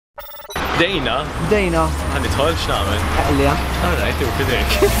Bdejna? Bdejna. Għanitħol x'nagħmel? Eqlija. All right, jew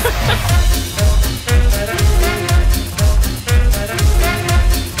fidejk.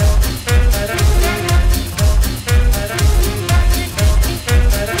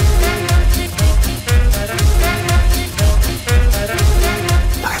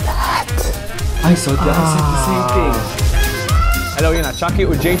 I saw that. I said the same thing. Hello, jena Chucky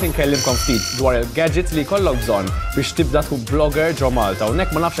u ġejt inkellimkom ftit dwar il-gadgets li jkollok bżonn biex tibda tkun blogger ġo Malta. U nek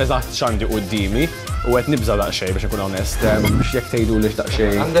ma nafx eżatt x'għandi qudiemi u qed nibża daqsxejn biex ikun onest. Biex jekk tgħidulix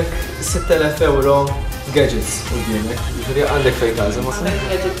daqsxejn. Għandek 6,000 euro gadgets qudiemek. Jiġifieri għandek fejn każa ma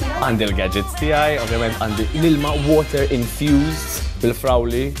Għandi l-gadgets tiegħi, ovvjament għandi l-ilma water infused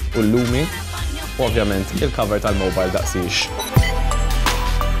bil-frawli u l-lumi. U ovvjament il-cover tal-mobile daqsix.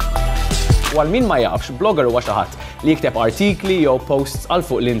 U għal min ma jafx, blogger huwa xi ħadd li jikteb artikli jew posts għal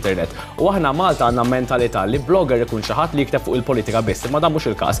fuq l-internet. U aħna Malta għandna mentalità li blogger ikun xi ħadd li jikteb fuq il-politika biss, imma dan mhux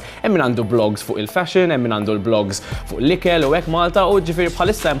il-każ. Hemm min għandu blogs fuq il-fashion, hemm min għandu l-blogs fuq l-ikel u hekk Malta u ġifieri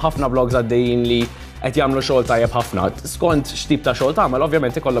bħalissa hemm ħafna blogs għaddejjin li qed jagħmlu xogħol tajjeb ħafna. Skont x'tip ta' xogħol tagħmel,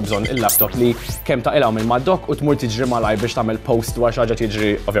 ovvjament ikollok bżonn il-laptop li kemm taqilgħu minn mad-dok u tmur tiġri malaj biex tagħmel post dwar xi ħaġa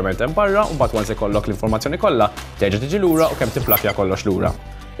tiġri ovvjament hemm barra u mbagħad once ikollok l-informazzjoni kollha terġa' tiġi lura u kemm tipplakja kollox lura.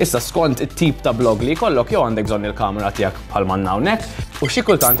 Issa skont it-tip ta' blog li jkollok jew għandek bżonn il-kamera tiegħek bħal manna hawnhekk u xi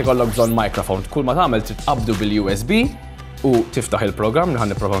kultant ikollok bżonn microphone. Kull ma tagħmel trid tqabdu bil-USB u tiftaħ il-programm li ħan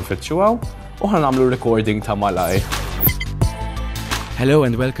nipprova nfittxuha u ħan nagħmlu recording ta' malaj. Hello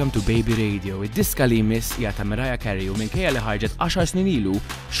and welcome to Baby Radio. Id-diska li jmiss hija ta' Mariah Carey u minkejja li ħarġet 10 snin ilu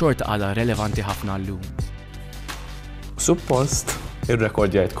xorta għadha relevanti ħafna llum. Suppost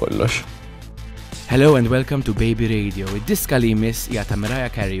irrekordjajt kollox. Hello and welcome to Baby Radio. Id-diska li jmiss hija ta'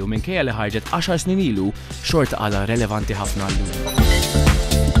 Mariah Carey u minkejja li ħarġet 10 snin ilu xorta għadha relevanti ħafna llum.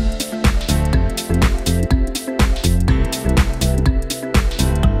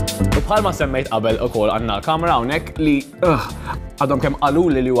 U bħalma semmejt qabel ukoll għandna l-kamera hawnhekk li għadhom kemm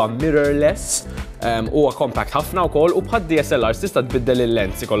qaluli li huwa mirrorless huwa compact ħafna wkoll u bħad DSLRs tista' tbiddel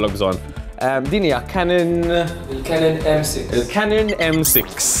il-lens ikollok bżonn. Din hija Il-Canon M6. Il-Canon M6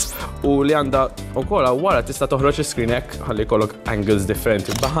 u li għandha wkoll wara tista' toħroġ is-screen hekk ħalli jkollok angles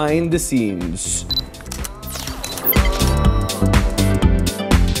differenti behind the scenes.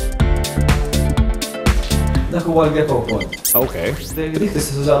 Dak huwa l-gecko pod. Okay. Dik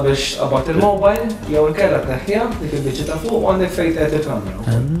tista' tuża biex qabad il-mobile jew inkella tneħħiha dik il-biċċa ta' fuq u għandek fejn tgħid il-kamera.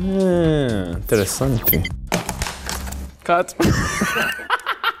 Interessanti. Cut.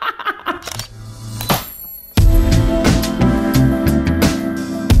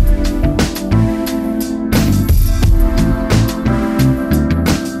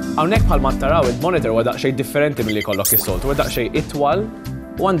 Hawnhekk bħalma taraw il-monitor huwa daqsxejn differenti milli jkollok is-soltu, huwa daqsxejn itwal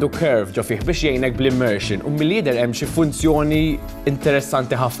u għandu curve ġo fih biex jgħinek bl-immersion u mill-lider hemm xi funzjoni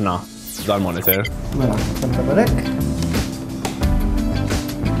interessanti ħafna dal-monitor. Mela, kemm tagħmel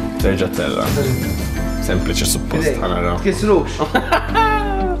Terġa' tella. Sempliċi suppost ħanara. Tkissrux.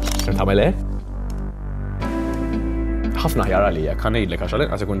 Kemm tagħmel hekk? Ħafna ħjar għalija, kan ngħidlek għax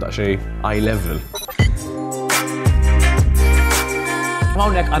għalhekk ikun daqsxejn eye level.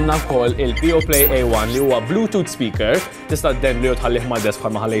 Hawnhekk għandna wkoll il-Beoplay A1 li huwa Bluetooth speaker, tista' ddenli u tħallih mad-desk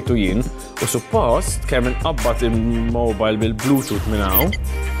bħalma ħallejtu jien. U suppost kemm inqabbad il-mobile bil-Bluetooth minn hawn,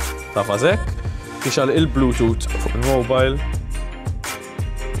 taf għażek, tixal il-Bluetooth fuq il-mobile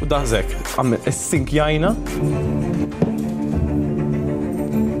u daħżek għamil is-sink jajna.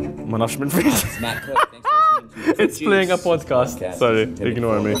 Ma nafx minn fejn. It's playing a podcast. Sorry,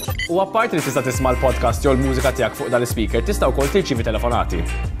 ignore me. U apparti li tista' tisma' l-podcast jew l-mużika tiegħek fuq dal-speaker, tista' wkoll tirċievi telefonati.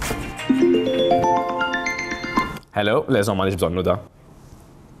 Hello, leżhom m'għandix bżonnu da.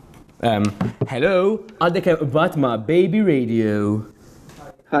 Hello, għandek hemm bat ma' Baby Radio.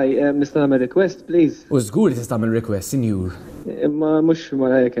 Hi, nista' nagħmel request, please. U żgur li tista' tagħmel request, sinjur. Imma mhux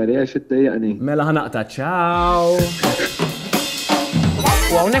Mariah Carey għax iddejjaqni. Mela ħanaqta' ciao.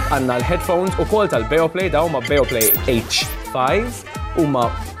 U hawnhekk għandna l-headphones ukoll tal-Beoplay daw ma' Beoplay H5 huma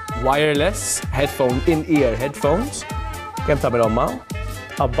wireless headphone in-ear headphones. Kemm tagħmelhom ma'?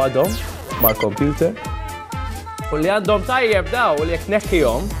 Qabbadhom mal-computer. U li għandhom tajjeb daw u li jekk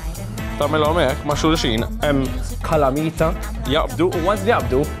tneħħihom tagħmelhom hekk ma' xulxin hemm kalamita jaqbdu u once li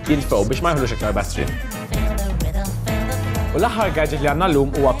jaqbdu jintfgħu biex ma jħllux iktar battery. U l-aħħar gadget li għandna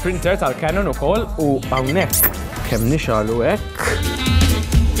llum huwa printer tal-Canon ukoll u hawnhekk kemm nixalu hekk.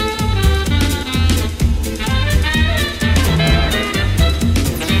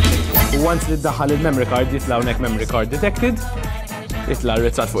 Once li ddaħħal il-memory card jitla hawnhekk memory card detected, jitla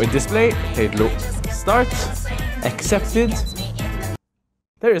r-rizzat fuq id-display, tgħidlu start, accepted.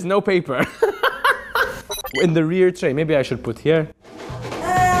 There is no paper. In the rear tray, maybe I should put here.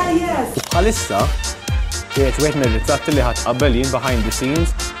 Yes. Bħalissa, jiet wieħed mir-ritratti li ħadd qabel jien behind the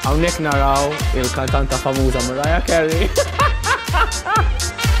scenes, hawnhekk naraw il-kantanta famuża Mariah Carey.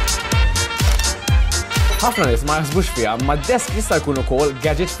 Ħafna nies ma jaħsbux fiha, ma d-desk jista' jkun ukoll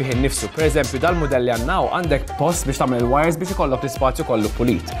gadget fih innifsu. Pereżempju dal-mudell li għandna għandek post biex tagħmel wires biex ikollok l-ispazju kollu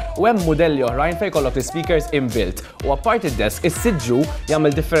pulit. U hemm mudelli oħrajn fejn jkollok l-speakers inbuilt. U apart id-desk, is-siġġu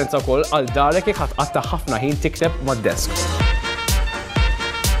jagħmel differenza wkoll għal darek jekk ħadd qatta' ħafna ħin tikteb mad-desk.